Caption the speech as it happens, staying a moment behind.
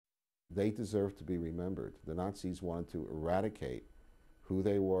They deserve to be remembered. The Nazis wanted to eradicate who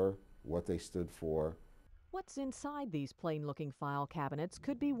they were, what they stood for. What's inside these plain-looking file cabinets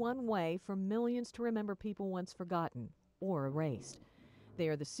could be one way for millions to remember people once forgotten or erased. They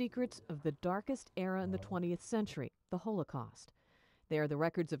are the secrets of the darkest era in the 20th century, the Holocaust. They are the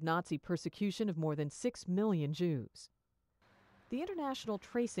records of Nazi persecution of more than 6 million Jews. The International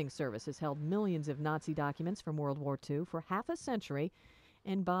Tracing Service has held millions of Nazi documents from World War II for half a century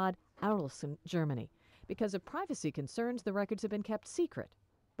in Bad Arolsen, Germany. Because of privacy concerns, the records have been kept secret,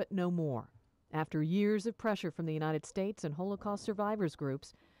 but no more. After years of pressure from the United States and Holocaust survivors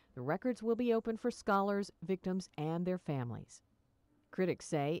groups, the records will be open for scholars, victims, and their families. Critics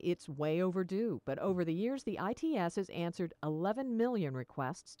say it's way overdue, but over the years, the ITS has answered 11 million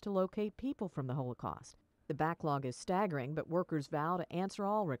requests to locate people from the Holocaust. The backlog is staggering, but workers vow to answer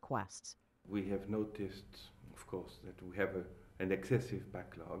all requests. We have noticed, of course, that we have an excessive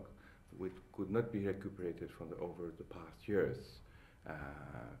backlog which could not be recuperated over the past years,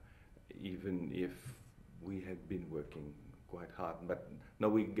 even if we had been working quite hard. But now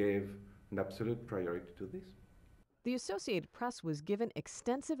we gave an absolute priority to this. The Associated Press was given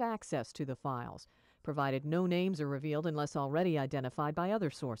extensive access to the files, provided no names are revealed unless already identified by other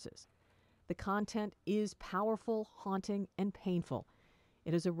sources. The content is powerful, haunting, and painful.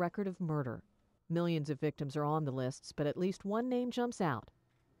 It is a record of murder. Millions of victims are on the lists, but at least one name jumps out.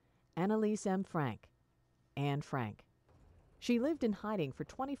 Anneliese M. Frank. Anne Frank. She lived in hiding for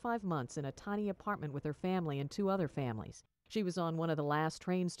 25 months in a tiny apartment with her family and 2 other families. She was on one of the last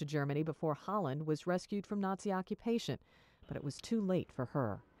trains to Germany before Holland was rescued from Nazi occupation, but it was too late for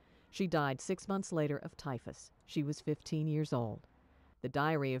her. She died 6 months later of typhus. She was 15 years old. The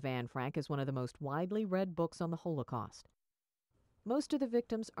Diary of Anne Frank is one of the most widely read books on the Holocaust. Most of the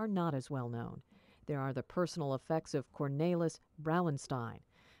victims are not as well known. There are the personal effects of Cornelis Brauenstein.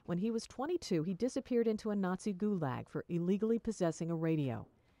 When he was 22, he disappeared into a Nazi gulag for illegally possessing a radio.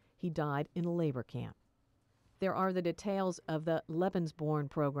 He died in a labor camp. There are the details of the Lebensborn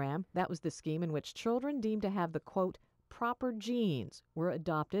program. That was the scheme in which children deemed to have the, quote, proper genes were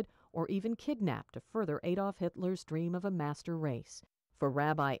adopted or even kidnapped to further Adolf Hitler's dream of a master race. For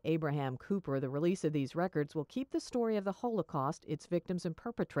Rabbi Abraham Cooper, the release of these records will keep the story of the Holocaust, its victims and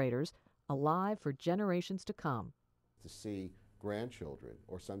perpetrators, alive for generations to come. To see grandchildren,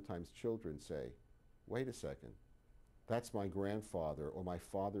 or sometimes children, say, wait a second, that's my grandfather or my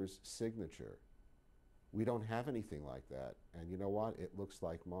father's signature. We don't have anything like that, and you know what? It looks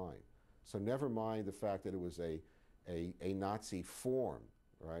like mine. So never mind the fact that it was a Nazi form,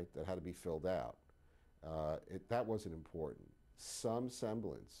 right, that had to be filled out. That wasn't important. Some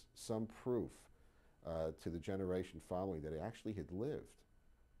semblance, some proof to the generation following that it actually had lived,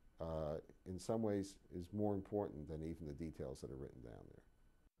 in some ways is more important than even the details that are written down there.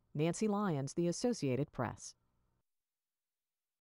 Nancy Lyons, The Associated Press.